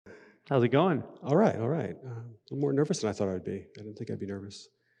How's it going? All right, all right. I'm more nervous than I thought I'd be. I didn't think I'd be nervous.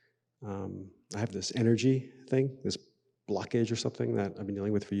 I have this energy thing, this blockage or something that I've been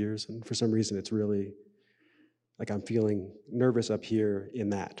dealing with for years, and for some reason it's really, like I'm feeling nervous up here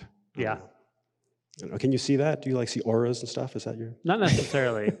in that. Yeah. I don't know. Can you see that? Do you like see auras and stuff? Is that your... Not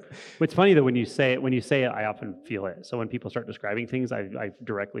necessarily. It's funny that when you say it, I often feel it. So when people start describing things, I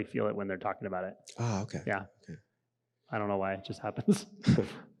directly feel it when they're talking about it. Ah, okay. Yeah. Okay. I don't know why. It just happens.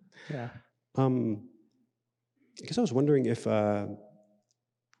 Yeah. I guess I was wondering if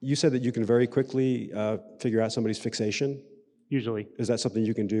you said that you can very quickly figure out somebody's fixation. Usually. Is that something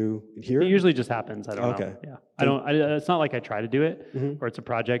you can do here? It usually just happens. I don't know. Okay. Yeah. It's not like I try to do it or it's a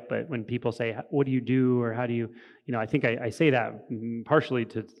project, but when people say, what do you do? Or how do you, I think I say that partially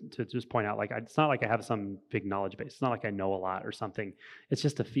to just point out, like, it's not like I have some big knowledge base. It's not like I know a lot or something. It's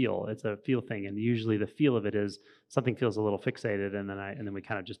just a feel. It's a feel thing. And usually the feel of it is something feels a little fixated and then we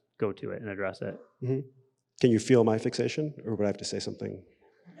kind of just go to it and address it. Mm-hmm. Can you feel my fixation, or would I have to say something?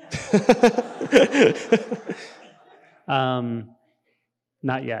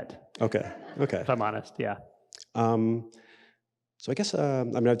 Not yet. Okay. If I'm honest, yeah. So I guess,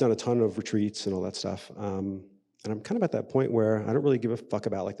 I've done a ton of retreats and all that stuff. And I'm kind of at that point where I don't really give a fuck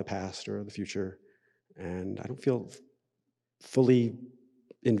about like the past or the future. And I don't feel fully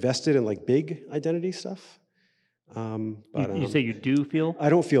invested in like big identity stuff. But you say you do feel? I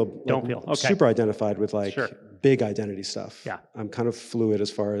don't feel Okay. super identified with like Sure. big identity stuff. Yeah. I'm kind of fluid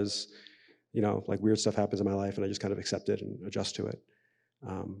as far as, like weird stuff happens in my life and I just kind of accept it and adjust to it.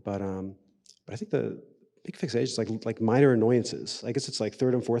 But I think the big fixation is like minor annoyances. I guess it's like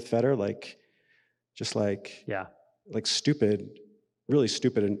third and fourth fetter, like just like like stupid, really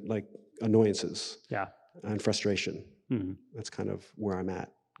stupid and like annoyances. Yeah. And frustration. Mm-hmm. That's kind of where I'm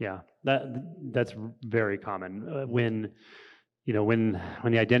at. Yeah, that's very common when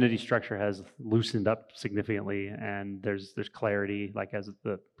the identity structure has loosened up significantly and there's clarity, like as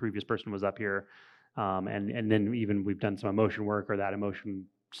the previous person was up here, and then even we've done some emotion work or that emotion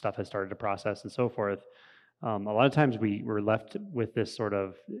stuff has started to process and so forth. A lot of times we're left with this sort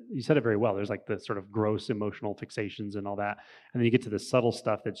of, you said it very well, there's like the sort of gross emotional fixations and all that, and then you get to the subtle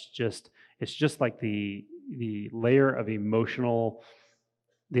stuff it's just like the layer of emotional,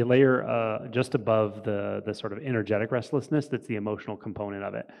 the layer just above the sort of energetic restlessness that's the emotional component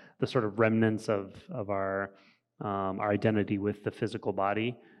of it, the sort of remnants of our identity with the physical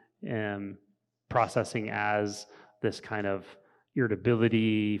body, and processing as this kind of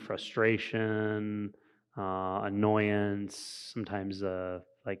irritability, frustration, annoyance, sometimes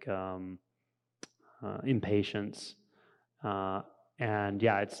impatience, and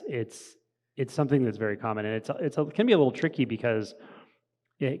yeah, it's something that's very common, and it can be a little tricky because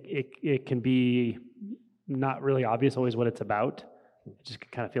it can be not really obvious always what it's about. I just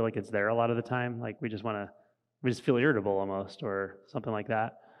kind of feel like it's there a lot of the time. Like we just feel irritable almost or something like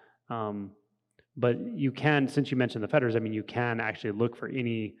that. But you can, since you mentioned the fetters, you can actually look for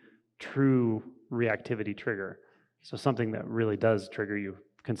any true reactivity trigger. So something that really does trigger you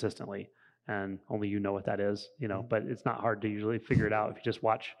consistently, and only you know what that is, but it's not hard to usually figure it out if you just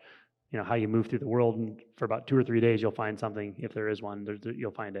watch how you move through the world, and for about 2 or 3 days, you'll find something. If there is one,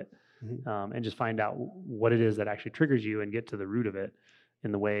 you'll find it. Mm-hmm. And just find out what it is that actually triggers you and get to the root of it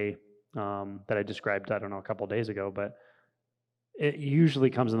in the way that I described, I don't know, a couple of days ago. But it usually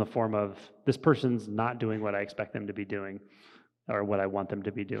comes in the form of this person's not doing what I expect them to be doing or what I want them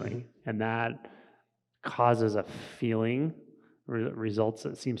to be doing. Mm-hmm. And that causes a feeling,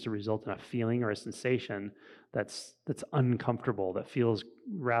 it seems to result in a feeling or a sensation that's uncomfortable, that feels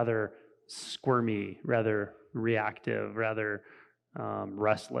rather squirmy, rather reactive, rather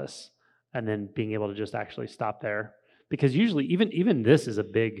restless, and then being able to just actually stop there. Because usually even this is a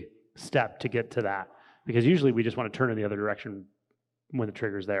big step to get to that, because usually we just want to turn in the other direction when the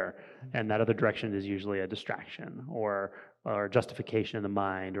trigger's there, and that other direction is usually a distraction or justification in the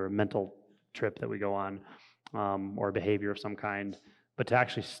mind or a mental trip that we go on, or a behavior of some kind. But to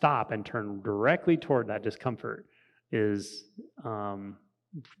actually stop and turn directly toward that discomfort is,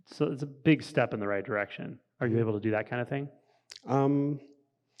 so it's a big step in the right direction. Are you able to do that kind of thing?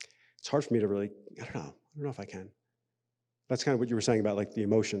 It's hard for me to really, I don't know if I can. That's kind of what you were saying about like the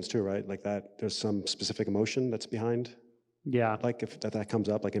emotions too, right? Like that there's some specific emotion that's behind. Yeah. Like if that comes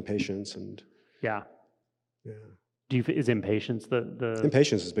up, like impatience and. Yeah. Yeah. Is impatience the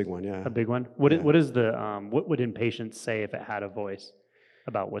impatience is a big one, yeah. A big one? What is the what would impatience say if it had a voice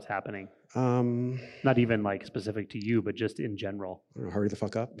about what's happening? Not even like specific to you, but just in general. I don't know, hurry the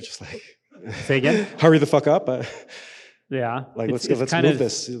fuck up. Just like say again. Hurry the fuck up. Yeah. Like let's move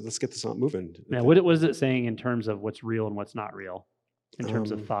this. Let's get this on moving. Yeah. What is it saying in terms of what's real and what's not real? in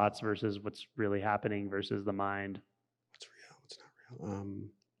terms of thoughts versus what's really happening versus the mind? What's real? What's not real?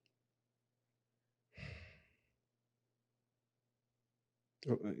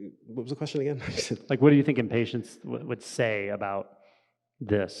 What was the question again? Like, what do you think impatience would say about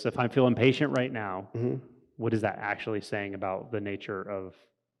this? If I feel impatient right now, what is that actually saying about the nature of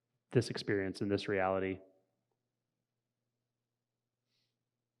this experience and this reality?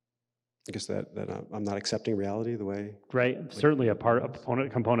 I guess that I'm not accepting reality the way. Right. Certainly a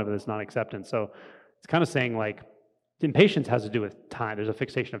component of this non-acceptance. So it's kind of saying like impatience has to do with time. There's a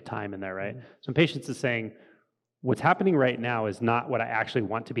fixation of time in there, right? So impatience is saying what's happening right now is not what I actually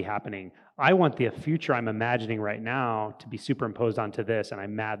want to be happening. I want the future I'm imagining right now to be superimposed onto this, and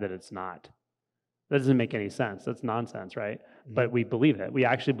I'm mad that it's not. That doesn't make any sense. That's nonsense, right? But we believe it. We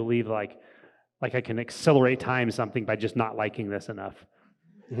actually believe like I can accelerate time something by just not liking this enough.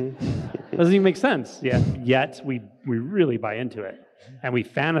 Doesn't even make sense. Yet we really buy into it, and we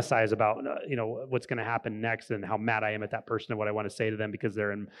fantasize about what's going to happen next and how mad I am at that person and what I want to say to them because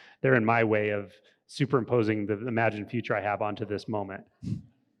they're in my way of superimposing the imagined future I have onto this moment.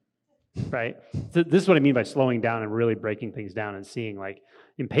 Right? So this is what I mean by slowing down and really breaking things down and seeing like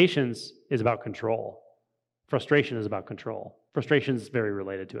impatience is about control. Frustration is about control. Frustration is very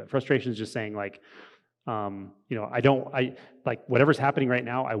related to it. Frustration is just saying like, I like whatever's happening right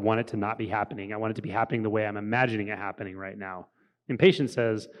now, I want it to not be happening. I want it to be happening the way I'm imagining it happening right now. Impatience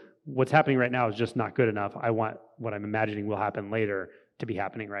says what's happening right now is just not good enough. I want what I'm imagining will happen later to be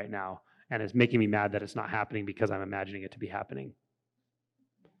happening right now. And it's making me mad that it's not happening because I'm imagining it to be happening.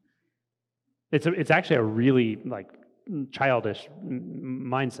 It's actually a really like childish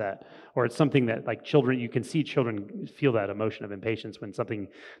mindset, or it's something that like children, you can see children feel that emotion of impatience when something,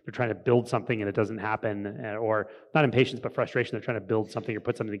 they're trying to build something and it doesn't happen, or not impatience, but frustration. They're trying to build something or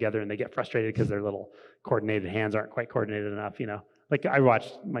put something together and they get frustrated because their little coordinated hands aren't quite coordinated enough, Like I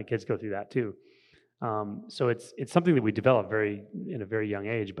watched my kids go through that too. So it's something that we develop in a very young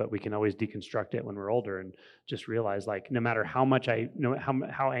age, but we can always deconstruct it when we're older and just realize like no matter how much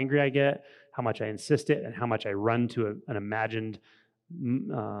how angry I get, how much I insist it, and how much I run to an imagined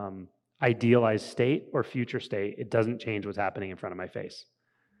idealized state or future state, it doesn't change what's happening in front of my face.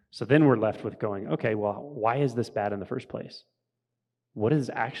 So then we're left with going, okay, well, why is this bad in the first place? What is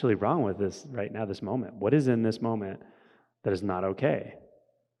actually wrong with this right now, this moment? What is in this moment that is not okay?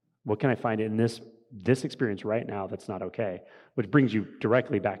 What can I find in this experience right now that's not okay? Which brings you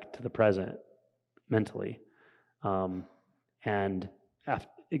directly back to the present mentally. And after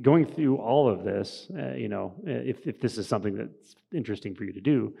going through all of this, if this is something that's interesting for you to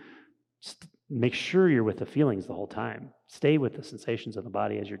do, make sure you're with the feelings the whole time. Stay with the sensations of the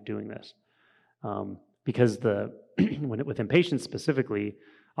body as you're doing this. Because with impatience specifically,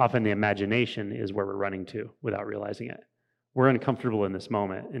 often the imagination is where we're running to without realizing it. We're uncomfortable in this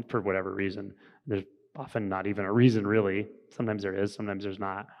moment, and for whatever reason. There's often not even a reason, really. Sometimes there is, sometimes there's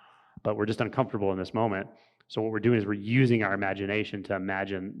not. But we're just uncomfortable in this moment. So what we're doing is we're using our imagination to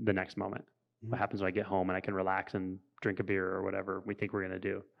imagine the next moment. What happens when I get home and I can relax and drink a beer or whatever we think we're going to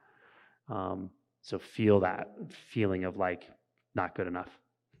do. So feel that feeling of like, not good enough.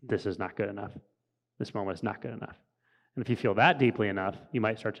 This is not good enough. This moment is not good enough. And if you feel that deeply enough, you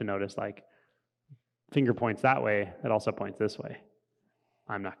might start to notice like, finger points that way, it also points this way.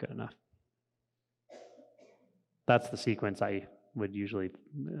 I'm not good enough. That's the sequence I would usually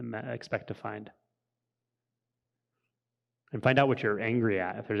expect to find. And find out what you're angry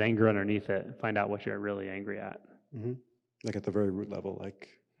at. If there's anger underneath it, find out what you're really angry at. Like at the very root level, like.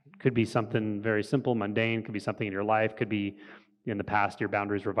 Could be something very simple, mundane, could be something in your life, could be in the past your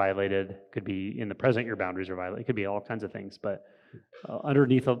boundaries were violated, could be in the present your boundaries are violated, it could be all kinds of things, but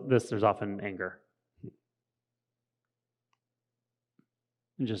underneath this there's often anger.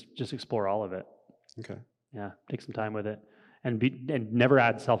 And just explore all of it. Okay. Yeah, take some time with it, and never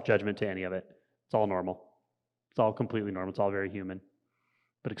add self-judgment to any of it. It's all normal. It's all completely normal. It's all very human.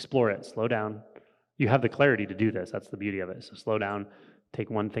 But explore it. Slow down. You have the clarity to do this. That's the beauty of it. So slow down. Take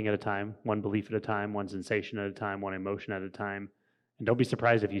one thing at a time, one belief at a time, one sensation at a time, one emotion at a time, and don't be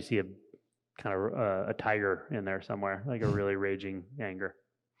surprised if you see a kind of a tiger in there somewhere, like a really raging anger.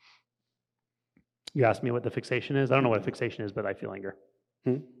 You asked me what the fixation is. I don't know what a fixation is, but I feel anger.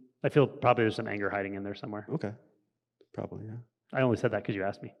 I feel probably there's some anger hiding in there somewhere. Okay. Probably, yeah. I only said that because you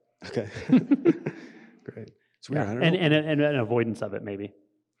asked me. Okay. Great. It's weird. Yeah. I don't know. And an avoidance of it, maybe.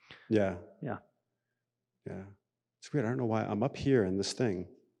 Yeah. Yeah. Yeah. It's weird. I don't know why I'm up here in this thing.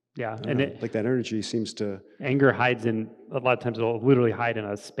 Yeah. And like that energy seems to. Anger hides in, a lot of times it'll literally hide in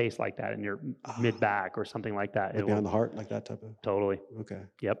a space like that in your mid-back or something like that. Like behind the heart, like that type of. Totally. Okay.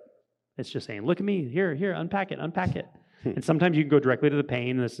 Yep. It's just saying, look at me, here, unpack it. And sometimes you can go directly to the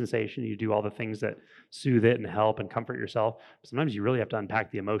pain and the sensation. You do all the things that soothe it and help and comfort yourself. Sometimes you really have to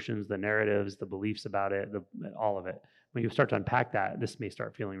unpack the emotions, the narratives, the beliefs about it, all of it. When you start to unpack that, this may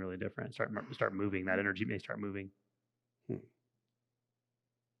start feeling really different. Start moving. That energy may start moving.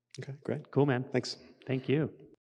 Okay, great. Cool, man. Thanks. Thank you.